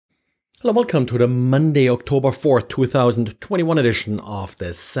Hello, welcome to the Monday, October 4th, 2021 edition of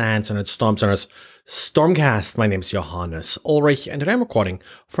the SANS and Storm Center's Stormcast. My name is Johannes Ulrich and today I'm recording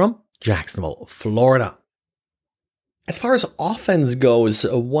from Jacksonville, Florida. As far as offense goes,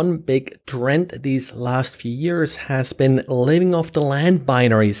 one big trend these last few years has been living off the land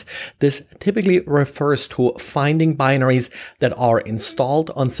binaries. This typically refers to finding binaries that are installed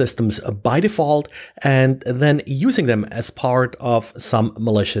on systems by default and then using them as part of some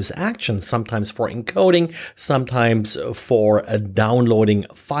malicious actions, sometimes for encoding, sometimes for downloading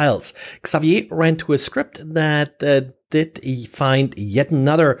files. Xavier ran to a script that did he find yet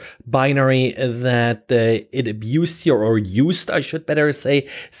another binary that it abused here, or used, I should better say,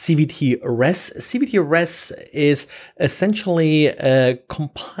 cvtres. Cvtres is essentially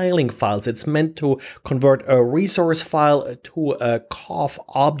compiling files. It's meant to convert a resource file to a COF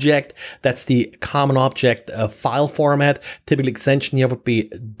object. That's the common object file format. Typical extension here would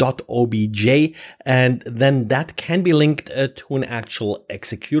be .obj, and then that can be linked to an actual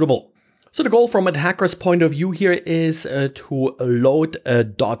executable. So the goal from a hacker's point of view here is to load a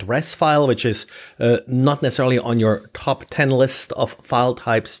 .res file, which is not necessarily on your top 10 list of file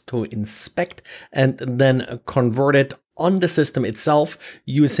types to inspect, and then convert it on the system itself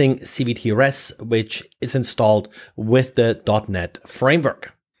using cvtres, which is installed with the .NET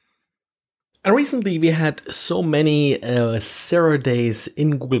framework. And recently we had so many 0 days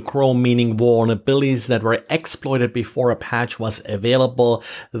in Google Chrome, meaning vulnerabilities that were exploited before a patch was available,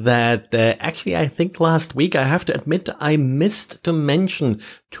 that actually I think last week, I have to admit, I missed to mention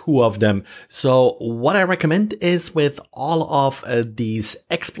 2 of them. So what I recommend is, with all of these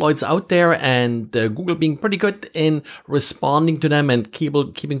exploits out there and Google being pretty good in responding to them and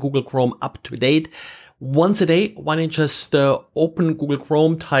keeping Google Chrome up to date, once a day, why don't you just open Google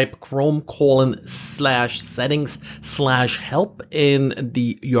Chrome, type chrome:/settings/help in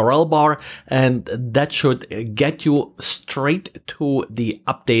the URL bar, and that should get you straight to the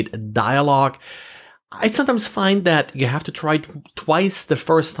update dialog. I sometimes find that you have to try twice. The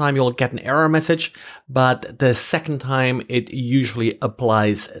first time you'll get an error message, but the second time it usually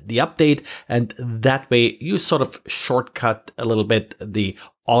applies the update, and that way you sort of shortcut a little bit the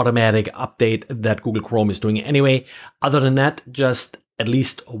automatic update that Google Chrome is doing anyway. Other than that, just at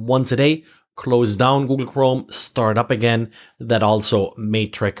least once a day, close down Google Chrome, start up again. That also may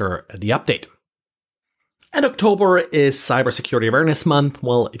trigger the update. And October is Cybersecurity Awareness Month.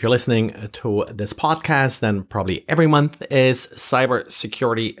 Well, if you're listening to this podcast, then probably every month is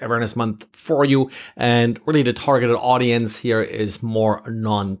Cybersecurity Awareness Month for you. And really the targeted audience here is more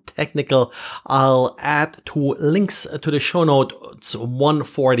non-technical. I'll add 2 links to the show notes. One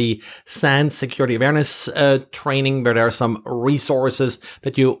for the SANS Security Awareness training, where there are some resources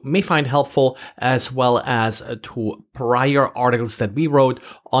that you may find helpful, as well as 2 prior articles that we wrote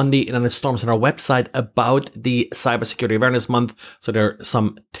on the Internet Storm Center website about the Cybersecurity Awareness Month. So there are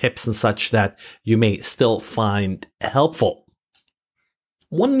some tips and such that you may still find helpful.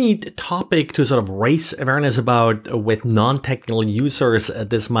 One neat topic to sort of raise awareness about with non-technical users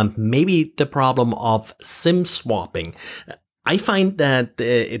this month may be the problem of SIM swapping. I find that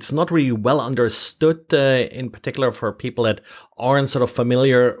it's not really well understood, in particular for people that aren't sort of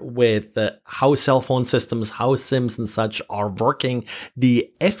familiar with how cell phone systems, how SIMs and such are working.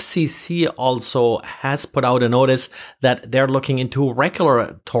 The FCC also has put out a notice that they're looking into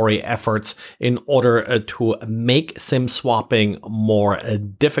regulatory efforts in order to make SIM swapping more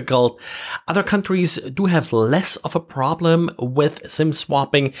difficult. Other countries do have less of a problem with SIM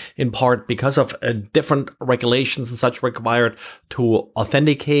swapping, in part because of different regulations and such required to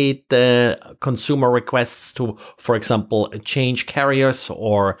authenticate the consumer requests to, for example, change carriers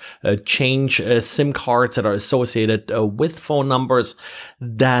or change SIM cards that are associated with phone numbers.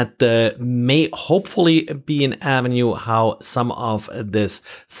 That may hopefully be an avenue how some of this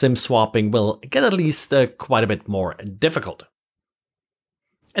SIM swapping will get at least quite a bit more difficult.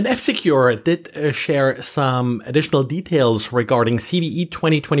 And F-Secure did share some additional details regarding CVE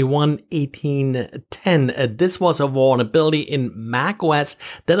 2021-1810. This was a vulnerability in macOS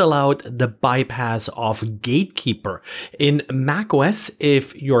that allowed the bypass of Gatekeeper. In macOS,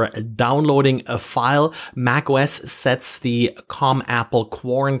 if you're downloading a file, macOS sets the COM-Apple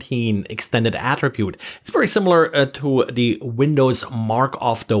quarantine extended attribute. It's very similar to the Windows mark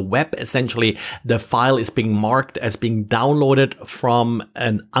of the web. Essentially, the file is being marked as being downloaded from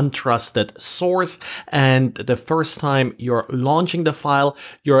an untrusted source, and the first time you're launching the file,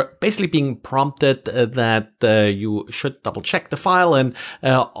 you're basically being prompted that you should double check the file, and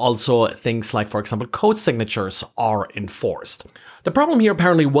also things like, for example, code signatures are enforced. The problem here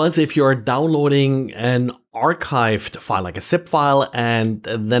apparently was if you're downloading an archived file, like a zip file, and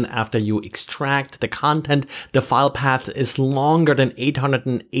then after you extract the content, the file path is longer than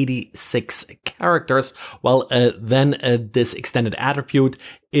 886 characters, well, then this extended attribute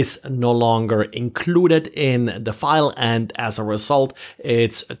is no longer included in the file, and as a result,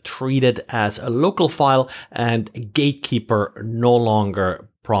 it's treated as a local file, and Gatekeeper no longer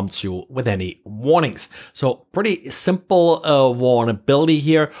prompts you with any warnings. So pretty simple vulnerability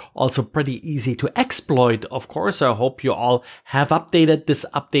here. Also pretty easy to exploit, of course. I hope you all have updated. This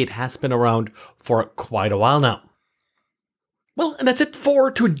update has been around for quite a while now. Well, and that's it for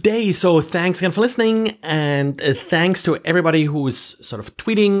today. So thanks again for listening, and thanks to everybody who's sort of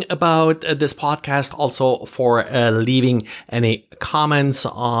tweeting about this podcast, also for leaving any comments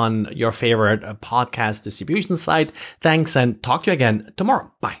on your favorite podcast distribution site. Thanks, and talk to you again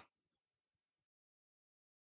tomorrow. Bye.